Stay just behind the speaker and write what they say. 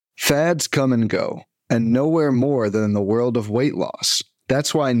Fads come and go, and nowhere more than in the world of weight loss.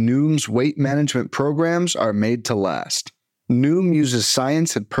 That's why Noom's weight management programs are made to last. Noom uses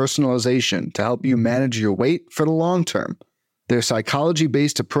science and personalization to help you manage your weight for the long term. Their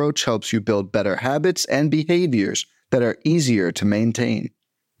psychology-based approach helps you build better habits and behaviors that are easier to maintain.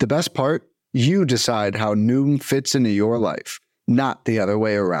 The best part? You decide how Noom fits into your life, not the other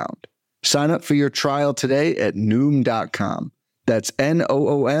way around. Sign up for your trial today at Noom.com. That's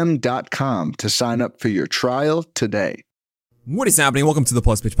Noom.com to sign up for your trial today. What is happening? Welcome to the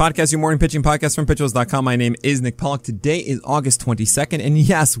Plus Pitch Podcast, your morning pitching podcast from pitchers.com. My name is Nick Pollock. Today is August 22nd, and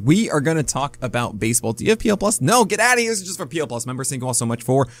yes, we are going to talk about baseball. Do you have PL Plus? No, get out of here. This is just for PL Plus members. Thank you all so much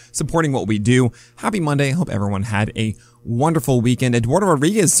for supporting what we do. Happy Monday. I hope everyone had a wonderful weekend. Eduardo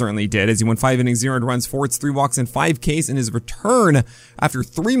Rodriguez certainly did, as he went 5 innings, 0 runs, 4 hits, 3 walks, and 5 Ks in his return after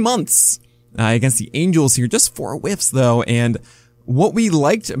 3 months against the Angels here. Just 4 whiffs, though, and what we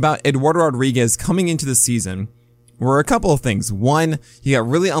liked about Eduardo Rodriguez coming into the season were a couple of things. One, he got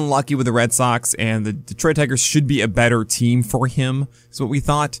really unlucky with the Red Sox, and the Detroit Tigers should be a better team for him, is what we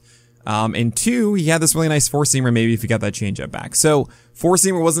thought. And 2, he had this really nice four-seamer maybe if he got that changeup back. So,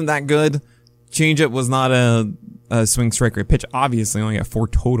 four-seamer wasn't that good. Changeup was not a swing strike rate pitch. Obviously, only got 4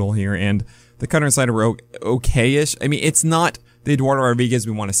 total here, and the cutter and slider were okay-ish. I mean, it's not the Eduardo Rodriguez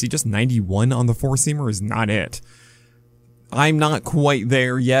we want to see. Just 91 on the four-seamer is not it. I'm not quite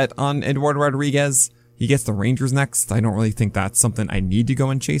there yet on Eduardo Rodriguez. He gets the Rangers next. I don't really think that's something I need to go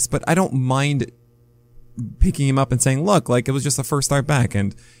and chase, but I don't mind picking him up and saying, look, like it was just the first start back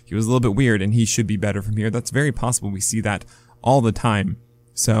and he was a little bit weird and he should be better from here. That's very possible. We see that all the time.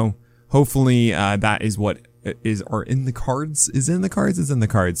 So hopefully that is what is in the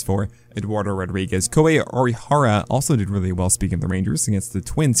cards for Eduardo Rodriguez. Kohei Arihara also did really well, speaking of the Rangers, against the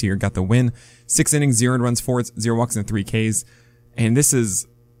Twins here. Got the win. 6 innings, 0 runs, 4 hits, 0 walks, and 3 Ks. And this is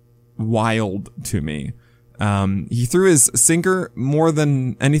wild to me. He threw his sinker more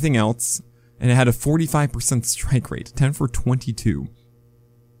than anything else, and it had a 45% strike rate, 10 for 22.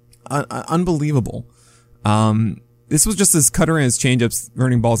 Unbelievable. This was just his cutter and his changeups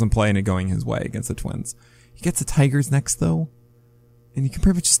earning balls in play and it going his way against the Twins. He gets the Tigers next, though, and you can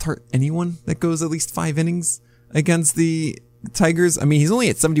pretty much start anyone that goes at least 5 innings against the Tigers. I mean, he's only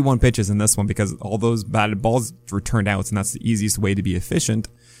at 71 pitches in this one because all those batted balls were turned outs, and that's the easiest way to be efficient.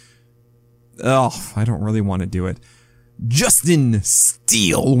 Oh, I don't really want to do it. Justin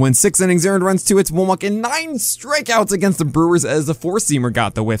Steele went 6 innings, 0 runs, 2 hits, 1 walk, and 9 strikeouts against the Brewers as the four-seamer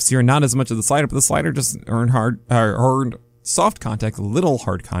got the whiffs here. Not as much of the slider, but the slider just earned soft contact, a little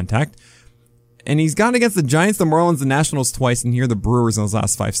hard contact. And he's gone against the Giants, the Marlins, the Nationals twice, and here the Brewers in those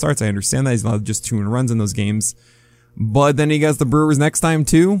last 5 starts. I understand that he's allowed just 2 runs in those games. But then he gets the Brewers next time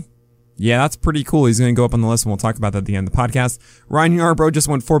too. Yeah, that's pretty cool. He's going to go up on the list, and we'll talk about that at the end of the podcast. Ryan Yarbrough just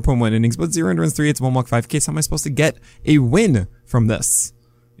went 4.1 innings, but 0 runs, 3 hits, 1 walk, 5 Ks. How am I supposed to get a win from this?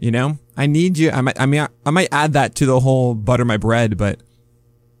 You know, I need you. I might add that to the whole butter my bread, but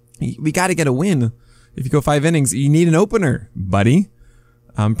we got to get a win. If you go 5 innings, you need an opener, buddy.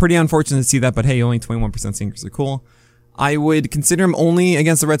 Pretty unfortunate to see that, but hey, only 21% sinkers are cool. I would consider him only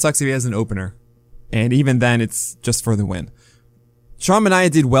against the Red Sox if he has an opener. And even then, it's just for the win. Sean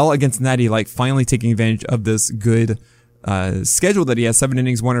Manaea did well against Natty Light, finally taking advantage of this good schedule that he has. 7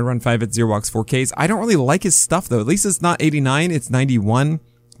 innings, 1 run, 5 hits, 0 walks, 4 Ks. I don't really like his stuff, though. At least it's not 89, it's 91.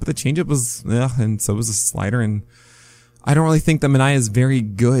 But the changeup was, and so was the slider. And I don't really think that Manaea is very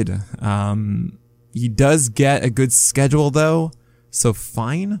good. He does get a good schedule, though, so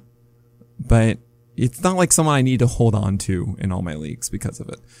fine. But it's not like someone I need to hold on to in all my leagues because of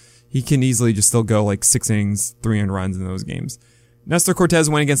it. He can easily just still go like 6 innings, 3 runs in those games. Nestor Cortez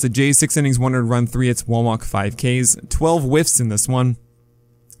went against the Jays, 6 innings, 1 run, 3 hits, 1 walk, 5 Ks, 12 whiffs in this one.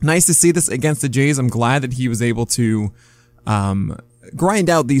 Nice to see this against the Jays. I'm glad that he was able to grind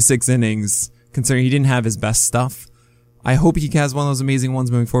out these 6 innings, considering he didn't have his best stuff. I hope he has one of those amazing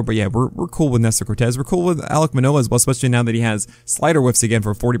ones moving forward, but yeah, we're cool with Nestor Cortez. We're cool with Alek Manoah as well, especially now that he has slider whiffs again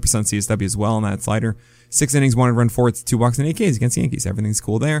for 40% CSW as well on that slider. 6 innings, 1 run, 4 hits, 2 walks, and 8 Ks against the Yankees. Everything's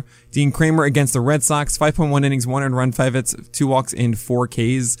cool there. Dean Kramer against the Red Sox, 5.1 innings, 1 run, 5 hits, 2 walks, and 4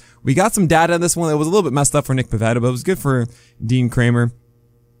 Ks. We got some data on this one that was a little bit messed up for Nick Pivetta, but it was good for Dean Kramer.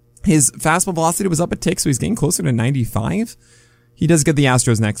 His fastball velocity was up a tick, so he's getting closer to 95. He does get the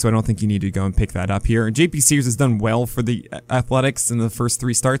Astros next, so I don't think you need to go and pick that up here. JP Sears has done well for the Athletics in the first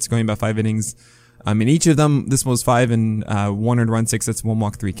 3 starts, going about 5 innings. In each of them, this one was 5 and 1 run, 6 hits, 1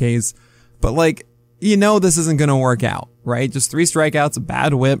 walk, 3 Ks. But like, you know this isn't going to work out, right? Just 3 strikeouts, a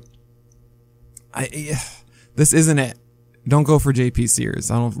bad whip. This isn't it. Don't go for JP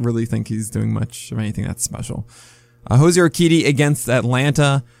Sears. I don't really think he's doing much of anything that's special. Jose Urquidy against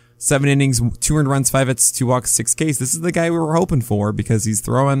Atlanta. 7 innings, 2 earned runs, 5 hits, 2 walks, 6 Ks. This is the guy we were hoping for because he's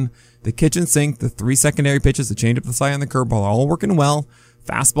throwing the kitchen sink, the 3 secondary pitches, the changeup, the slider, and the curveball are all working well.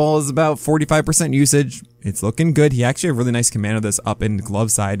 Fastball is about 45% usage. It's looking good. He actually had really nice command of this up in glove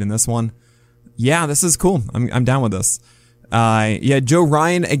side in this one. Yeah, this is cool. I'm down with this. Joe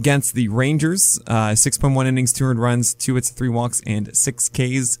Ryan against the Rangers. 6.1 innings, 2 earned runs, 2 hits, 3 walks, and 6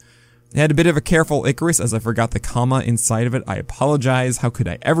 Ks. They had a bit of a careful Icarus as I forgot the comma inside of it. I apologize. How could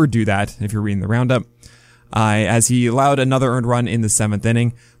I ever do that if you're reading the roundup? As he allowed another earned run in the 7th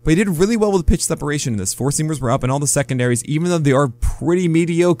inning. But he did really well with pitch separation in this. 4-seamers were up and all the secondaries, even though they are pretty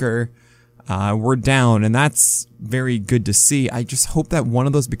mediocre, were down. And that's very good to see. I just hope that one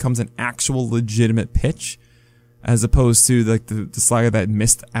of those becomes an actual legitimate pitch as opposed to like the slider that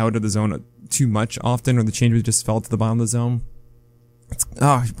missed out of the zone too much often or the changeup just fell to the bottom of the zone.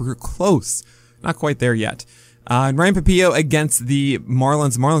 We're close. Not quite there yet. And Ryan Pepillo against the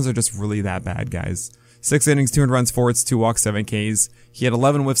Marlins. Marlins are just really that bad, guys. 6 innings, 2 earned runs, 4 hits, 2 walks, 7 Ks. He had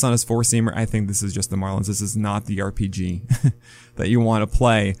 11 whiffs on his 4-seamer. I think this is just the Marlins. This is not the RPG that you want to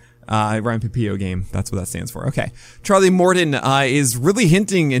play. Ryan Pepillo game. That's what that stands for. Okay. Charlie Morton is really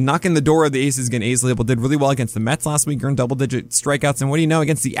hinting and knocking the door of the Aces Get Ace label. Did really well against the Mets last week. Earned double-digit strikeouts. And what do you know?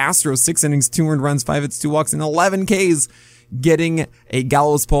 Against the Astros, 6 innings, 2 earned runs, 5 hits, 2 walks, and 11 Ks. Getting a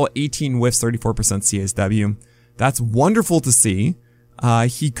Gallows pull, 18 whiffs, 34% CSW. That's wonderful to see.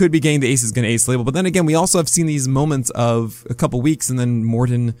 He could be getting the Aces Gonna Ace label, but then again, we also have seen these moments of a couple weeks and then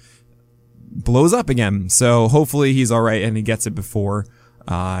Morton blows up again. So hopefully he's alright and he gets it before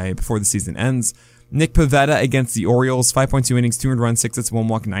the season ends. Nick Pivetta against the Orioles, 5.2 innings, 2 earned runs, 6 hits, 1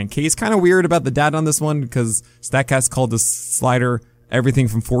 walk, 9 Ks. Kind of weird about the data on this one because StatCast called this slider everything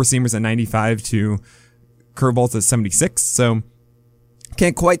from 4-seamers at 95 to curveballs at 76. So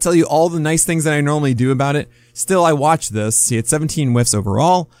can't quite tell you all the nice things that I normally do about it. Still, I watched this. He had 17 whiffs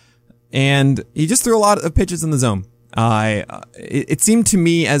overall, and he just threw a lot of pitches in the zone. It seemed to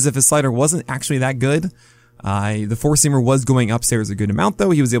me as if his slider wasn't actually that good. The 4-seamer was going upstairs a good amount,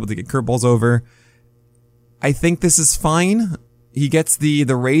 though. He was able to get curveballs over. I think this is fine. He gets the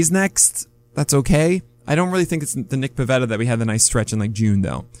Rays next. That's okay. I don't really think it's the Nick Pivetta that we had the nice stretch in like June,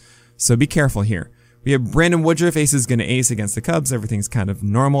 though. So be careful here. We have Brandon Woodruff. Ace is going to ace against the Cubs. Everything's kind of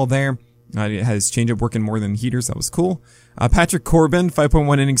normal there. It has changeup working more than heaters. That was cool. Patrick Corbin,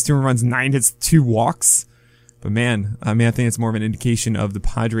 5.1 innings, 2 runs, 9 hits, 2 walks. But man, I think it's more of an indication of the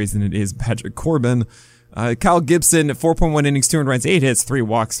Padres than it is Patrick Corbin. Kyle Gibson, 4.1 innings, 2 runs, 8 hits, 3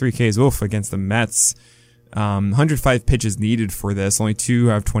 walks, 3 Ks. Oof, against the Mets. 105 pitches needed for this. Only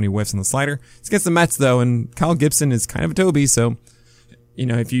 2 out of 20 whiffs on the slider. It's against the Mets though, and Kyle Gibson is kind of a Toby, so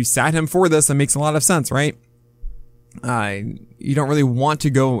if you sat him for this, that makes a lot of sense, right? You don't really want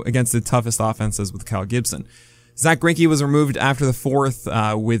to go against the toughest offenses with Kyle Gibson. Zach Greinke was removed after the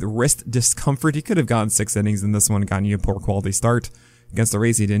 4th with wrist discomfort. He could have gotten 6 innings in this one and gotten you a poor quality start. Against the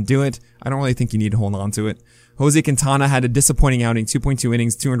Rays, he didn't do it. I don't really think you need to hold on to it. Jose Quintana had a disappointing outing, 2.2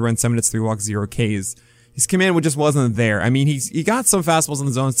 innings, 2 earned runs, 7 hits, 3 walks, 0 Ks. His command just wasn't there. I mean, he got some fastballs in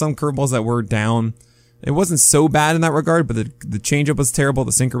the zone, some curveballs that were down. It wasn't so bad in that regard, but the changeup was terrible,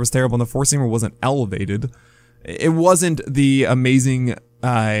 the sinker was terrible, and the 4-seamer wasn't elevated. It wasn't the amazing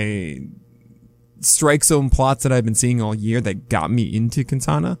strike zone plots that I've been seeing all year that got me into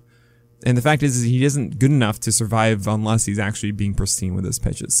Quintana. And the fact is he isn't good enough to survive unless he's actually being pristine with his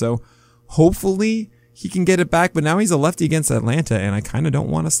pitches. So hopefully he can get it back, but now he's a lefty against Atlanta, and I kind of don't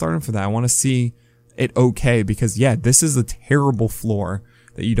want to start him for that. I want to see it okay because, yeah, this is a terrible floor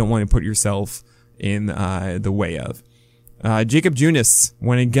that you don't want to put yourself in the way of. Jacob Junis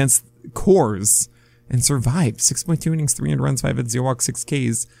went against Coors and survived. 6.2 innings, 3 earned runs, 5 hits, 0 walks, 6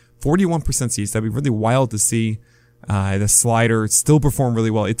 Ks, 41% CSW. Really wild to see the slider still perform really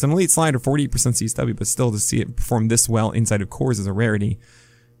well. It's an elite slider, 48% CSW, but still to see it perform this well inside of Coors is a rarity.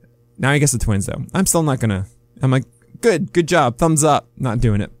 Now I guess the Twins, though. I'm still not gonna... I'm like, good job, thumbs up. Not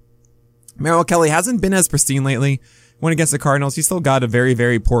doing it. Merrill Kelly hasn't been as pristine lately. Went against the Cardinals. He still got a very,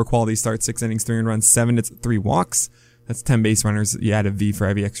 very poor quality start. 6 innings, 3 earned runs, 7 hits, 3 walks. That's 10 base runners. You add a V for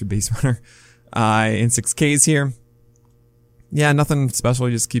every extra base runner. And 6 Ks here. Yeah, nothing special.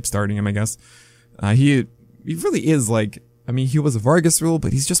 You just keep starting him, I guess. He really is like, he was a Vargas rule,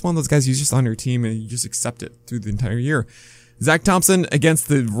 but he's just one of those guys who's just on your team and you just accept it through the entire year. Zach Thompson against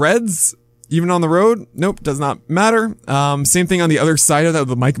the Reds, even on the road. Nope, does not matter. Same thing on the other side of that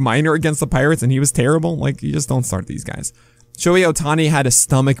with Mike Minor against the Pirates, and he was terrible. Like, you just don't start these guys. Shohei Ohtani had a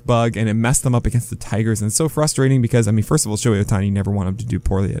stomach bug, and it messed them up against the Tigers, and it's so frustrating because, first of all, Shohei Ohtani never wanted him to do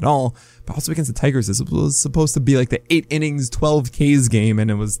poorly at all, but also against the Tigers, this was supposed to be like the 8 innings, 12 Ks game,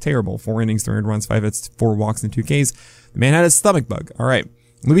 and it was terrible. 4 innings, 3 earned runs, 5 hits, 4 walks, and 2 Ks. The man had a stomach bug. All right.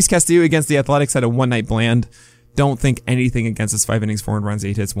 Luis Castillo against the Athletics had a one-night bland. Don't think anything against his 5 innings, 4 earned runs,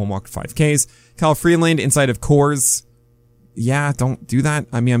 8 hits, 1 walk, 5 Ks. Kyle Freeland inside of Coors. Yeah, don't do that.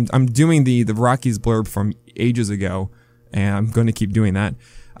 I mean, I'm doing the Rockies blurb from ages ago, and I'm going to keep doing that.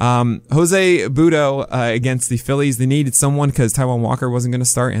 Jose Budo against the Phillies. They needed someone because Taijuan Walker wasn't going to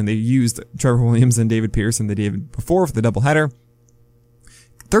start, and they used Trevor Williams and David Pearson the day before for the doubleheader.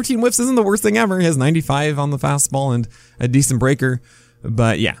 13 whiffs isn't the worst thing ever. He has 95 on the fastball and a decent breaker.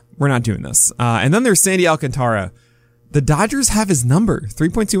 But yeah, we're not doing this. And then there's Sandy Alcantara. The Dodgers have his number.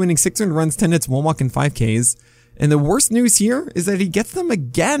 3.2 innings, 6 earned runs, 10 hits, 1 walk, and 5 Ks. And the worst news here is that he gets them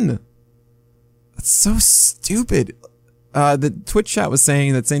again. That's so stupid. The Twitch chat was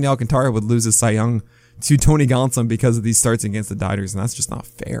saying that Sandy Alcantara would lose his Cy Young to Tony Gonsolin because of these starts against the Dodgers, and that's just not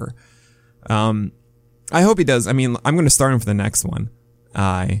fair. I hope he does. I mean, I'm going to start him for the next one.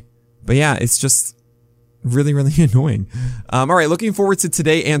 But yeah, it's just really, really annoying. All right, looking forward to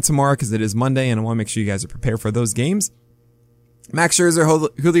today and tomorrow because it is Monday, and I want to make sure you guys are prepared for those games. Max Scherzer,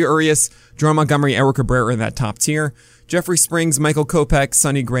 Julio Urias, Jerome Montgomery, Eric Cabrera are in that top tier. Jeffrey Springs, Michael Kopech,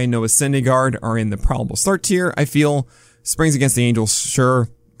 Sonny Gray, Noah Syndergaard are in the probable start tier. I feel Springs against the Angels, sure.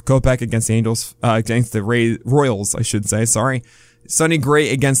 Kopech against the Angels, against the Royals, I should say, sorry. Sonny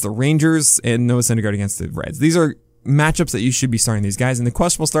Gray against the Rangers, and Noah Syndergaard against the Reds. These are matchups that you should be starting these guys. In the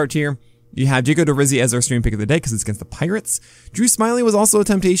questionable start tier, you have Jacob DeRizzi as our stream pick of the day because it's against the Pirates. Drew Smyly was also a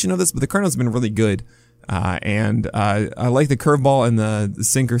temptation of this, but the Cardinals have been really good. And I like the curveball and the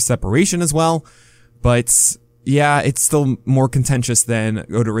sinker separation as well. But yeah, it's still more contentious than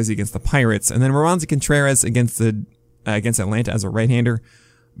Odorizzi against the Pirates. And then Roansy Contreras against Atlanta as a right-hander.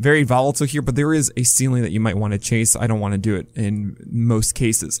 Very volatile here, but there is a ceiling that you might want to chase. I don't want to do it in most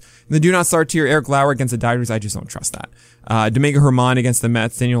cases. In the do not start tier, Eric Lauer against the Dodgers, I just don't trust that. Domingo Germán against the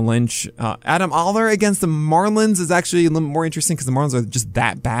Mets, Daniel Lynch. Adam Oller against the Marlins is actually a little more interesting because the Marlins are just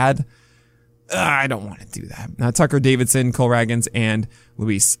that bad. I don't want to do that. Tucker Davidson, Cole Ragans, and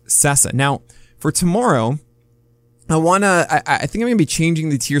Luis Sessa. Now, for tomorrow, I think I'm going to be changing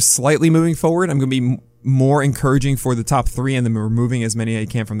the tier slightly moving forward. I'm going to be more encouraging for the top 3 and then removing as many as I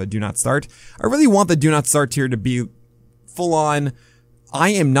can from the do not start. I really want the do not start tier to be full on. I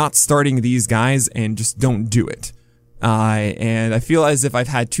am not starting these guys and just don't do it. And I feel as if I've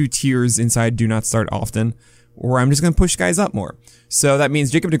had 2 tiers inside do not start often, or I'm just going to push guys up more. So that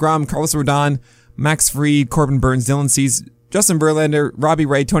means Jacob deGrom, Carlos Rodon, Max Fried, Corbin Burns, Dylan Cease, Justin Verlander, Robbie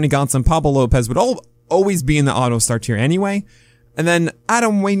Ray, Tony Gonsolin, Pablo Lopez would all always be in the auto start tier anyway. And then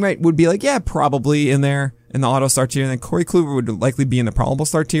Adam Wainwright would be like, yeah, probably in there in the auto start tier. And then Corey Kluber would likely be in the probable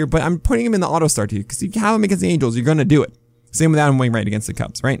start tier, but I'm putting him in the auto start tier because you have him against the Angels. You're going to do it. Same with Adam Wainwright against the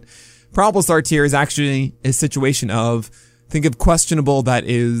Cubs, right? Probable start tier is actually a situation of, think of questionable that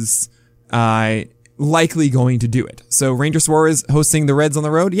is, likely going to do it. So Ranger Suarez hosting the Reds on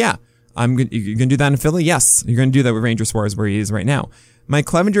the road. Yeah. You're going to do that in Philly. Yes. You're going to do that with Ranger Suarez where he is right now. Mike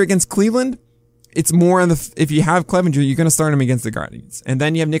Clevenger against Cleveland. It's more on if you have Clevenger, you're going to start him against the Guardians. And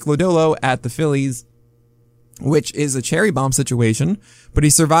then you have Nick Lodolo at the Phillies, which is a cherry bomb situation, but he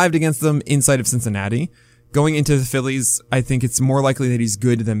survived against them inside of Cincinnati. Going into the Phillies, I think it's more likely that he's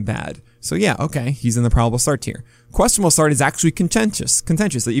good than bad. So yeah, okay, he's in the probable start tier. Questionable start is actually contentious.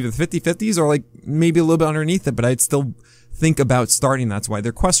 Like either 50-50s or like maybe a little bit underneath it, but I'd still think about starting. That's why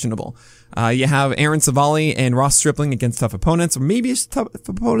they're questionable. You have Aaron Savali and Ross Stripling against tough opponents, or maybe it's tough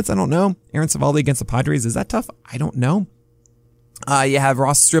opponents. I don't know. Aaron Savali against the Padres. Is that tough? I don't know. You have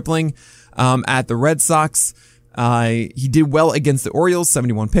Ross Stripling, at the Red Sox. He did well against the Orioles,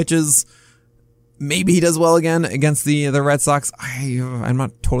 71 pitches. Maybe he does well again against the Red Sox. I'm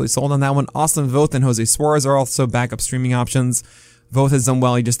not totally sold on that one. Austin Voth and Jose Suarez are also backup streaming options. Voth has done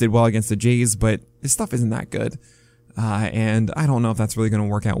well. He just did well against the Jays, but his stuff isn't that good. And I don't know if that's really going to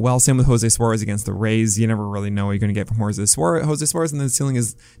work out well. Same with Jose Suarez against the Rays. You never really know what you're going to get from Jose Suarez, and the ceiling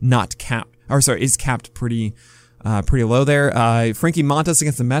is not capped. Is capped pretty low there. Frankie Montas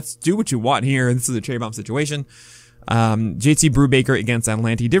against the Mets. Do what you want here. This is a cherry bomb situation. JT Brubaker against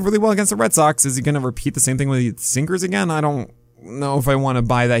Atlanta. He did really well against the Red Sox. Is he going to repeat the same thing with the sinkers again? I don't know if I want to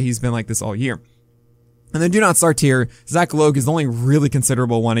buy that. He's been like this all year. And then do not start here. Zach Logue is the only really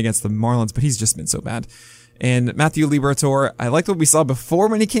considerable one against the Marlins, but he's just been so bad. And Matthew Liberatore, I liked what we saw before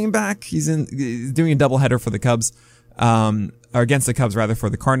when he came back. He's doing a doubleheader for the Cubs, or against the Cubs rather,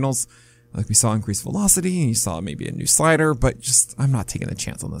 for the Cardinals. Like we saw increased velocity, and you saw maybe a new slider, but just, I'm not taking a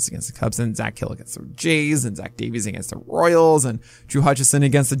chance on this against the Cubs. And Zach Hill against the Jays, and Zach Davies against the Royals, and Drew Hutchison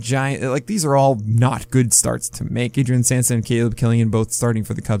against the Giants. Like, these are all not good starts to make. Adrian Sampson and Caleb Killian both starting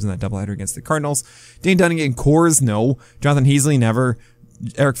for the Cubs in that doubleheader against the Cardinals. Dane Dunning and Coors, no. Jonathan Heasley, never.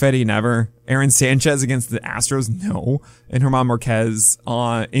 Eric Fetty, never. Aaron Sanchez against the Astros, no. And German Marquez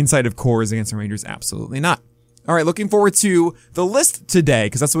inside of Coors against the Rangers, absolutely not. All right, looking forward to the list today,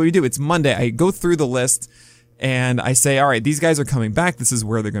 because that's what we do. It's Monday. I go through the list and I say, all right, these guys are coming back. This is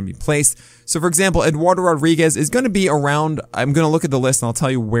where they're going to be placed. So, for example, Eduardo Rodriguez is going to be around, I'm going to look at the list and I'll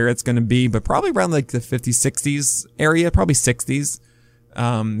tell you where it's going to be, but probably around like the 50s, 60s area, probably 60s,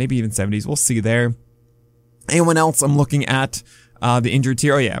 maybe even 70s. We'll see there. Anyone else I'm looking at the injured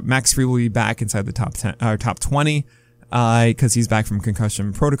tier? Oh, yeah, Max Fried will be back inside the top 10, top 20 because he's back from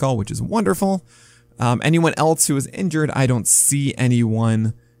concussion protocol, which is wonderful. Anyone else who is injured, I don't see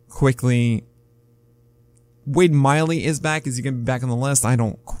anyone quickly. Wade Miley is back. Is he going to be back on the list? I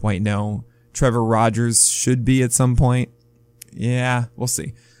don't quite know. Trevor Rogers should be at some point. Yeah, we'll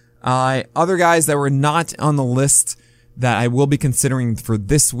see. Other guys that were not on the list that I will be considering for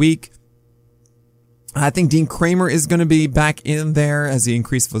this week. I think Dean Kramer is going to be back in there as he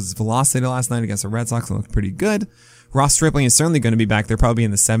increased his velocity last night against the Red Sox and looked pretty good. Ross Stripling is certainly going to be back there, probably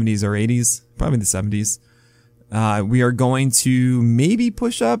in the 70s or 80s. Probably in the 70s. We are going to maybe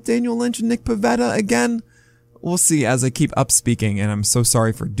push up Daniel Lynch and Nick Pivetta again. We'll see as I keep up speaking, and I'm so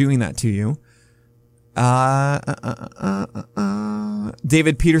sorry for doing that to you.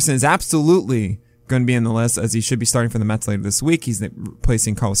 David Peterson is absolutely going to be in the list, as he should be starting for the Mets later this week. He's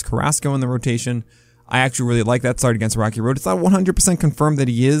replacing Carlos Carrasco in the rotation. I actually really like that start against Rocky Road. It's not 100% confirmed that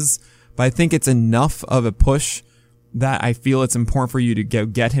he is, but I think it's enough of a push that I feel it's important for you to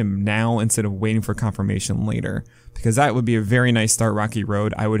get him now instead of waiting for confirmation later, because that would be a very nice start, Rocky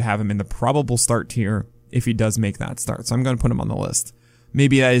Road. I would have him in the probable start tier if he does make that start. So I'm going to put him on the list.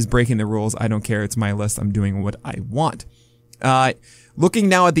 Maybe that is breaking the rules. I don't care. It's my list. I'm doing what I want. Looking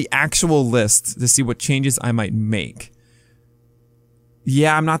now at the actual list to see what changes I might make.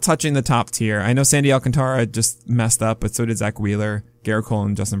 Yeah, I'm not touching the top tier. I know Sandy Alcantara just messed up, but so did Zach Wheeler, Garrett Cole,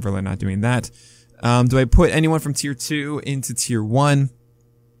 and Justin Verlander not doing that. Do I put anyone from tier 2 into tier 1?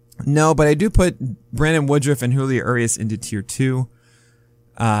 No, but I do put Brandon Woodruff and Julio Urias into tier 2.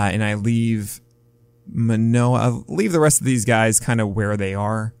 And I leave Manoah. I'll leave the rest of these guys kind of where they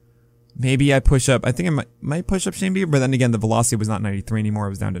are. Maybe I push up. I think I might push up Shane Bieber, but then again, the velocity was not 93 anymore. It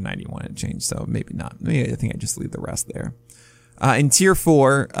was down to 91. It changed, so maybe not. Maybe I think I just leave the rest there. In tier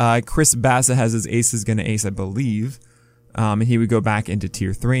 4, Chris Bassett has his aces going to ace, I believe. And he would go back into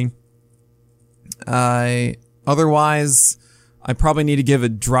tier 3. Otherwise, I probably need to give a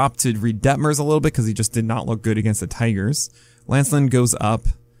drop to Reed Detmers a little bit because he just did not look good against the Tigers. Lance Lynn goes up.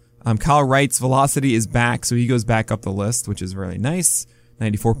 Kyle Wright's velocity is back, so he goes back up the list, which is really nice.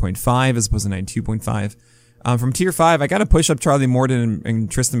 94.5 as opposed to 92.5. From tier 5, I got to push up Charlie Morton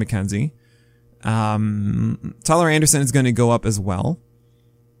and Tristan McKenzie. Tyler Anderson is going to go up as well.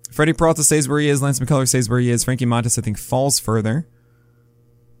 Freddie Peralta stays where he is. Lance McCullers stays where he is. Frankie Montas, I think, falls further.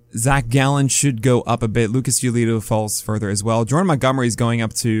 Zach Gallen should go up a bit. Lucas Giolito falls further as well. Jordan Montgomery is going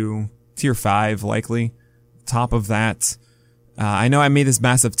up to tier 5, likely. Top of that. I know I made this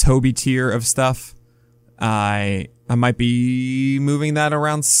massive Toby tier of stuff. I might be moving that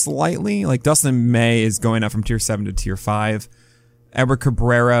around slightly. Like Dustin May is going up from tier 7 to tier 5. Edward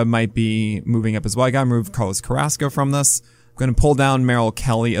Cabrera might be moving up as well. I gotta move Carlos Carrasco from this. I'm gonna pull down Merrill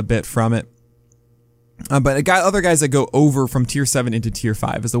Kelly a bit from it. But other guys that go over from tier 7 into tier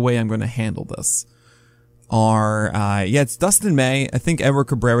 5 is the way I'm going to handle this. It's Dustin May. I think Edward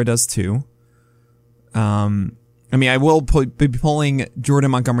Cabrera does too. I will be pulling Jordan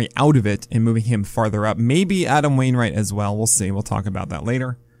Montgomery out of it and moving him farther up. Maybe Adam Wainwright as well. We'll see. We'll talk about that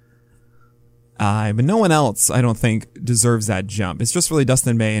later. But no one else, I don't think, deserves that jump. It's just really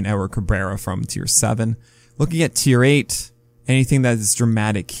Dustin May and Edward Cabrera from tier 7. Looking at tier 8, anything that is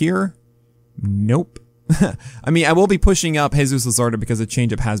dramatic here? Nope. I will be pushing up Jesus Luzardo because the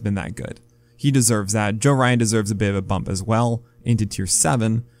changeup has been that good. He deserves that. Joe Ryan deserves a bit of a bump as well into tier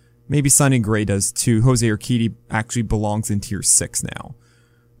 7. Maybe Sonny Gray does too. Jose Urquidy actually belongs in tier 6 now.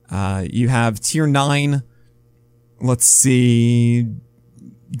 You have tier 9. Let's see.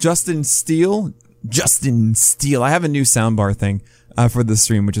 Justin Steele. I have a new soundbar thing for the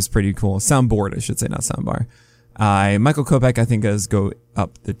stream, which is pretty cool. Soundboard, I should say, not soundbar. Michael Kopech, I think, does go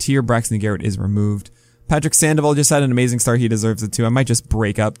up the tier. Braxton Garrett is removed. Patrick Sandoval just had an amazing start. He deserves it too. I might just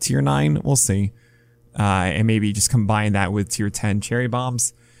break up tier 9. We'll see. And maybe just combine that with tier 10 Cherry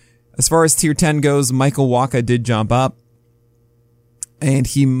Bombs. As far as tier 10 goes, Michael Wacha did jump up. And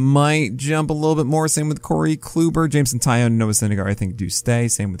he might jump a little bit more. Same with Corey Kluber. Jameson Taillon and Noah Syndergaard, I think, do stay.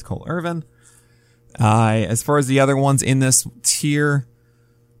 Same with Cole Irvin. As far as the other ones in this tier,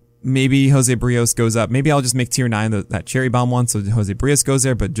 maybe Jose Barrios goes up. Maybe I'll just make tier 9 that Cherry Bomb one, so Jose Barrios goes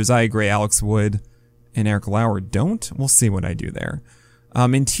there, but Josiah Gray, Alex Wood, and Eric Lauer don't. We'll see what I do there.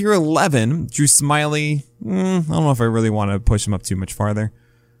 In tier 11, Drew Smiley, I don't know if I really want to push him up too much further.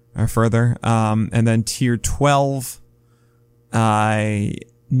 And then tier 12,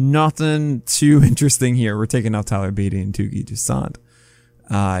 nothing too interesting here. We're taking out Tyler Beatty and Tougie Toussaint.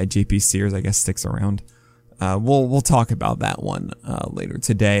 JP Sears, I guess, sticks around. We'll talk about that one later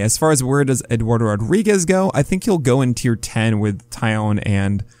today. As far as where does Eduardo Rodriguez go, I think he'll go in tier 10 with Tyone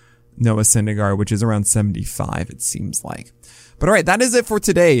and Noah Syndergaard, which is around 75, it seems like. But all right, that is it for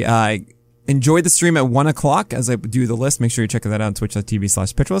today. Enjoy the stream at 1 o'clock as I do the list. Make sure you check that out on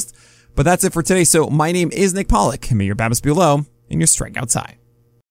twitch.tv/pitchlist. But that's it for today. So my name is Nick Pollock. May your BABIPs be low and your strikeouts high.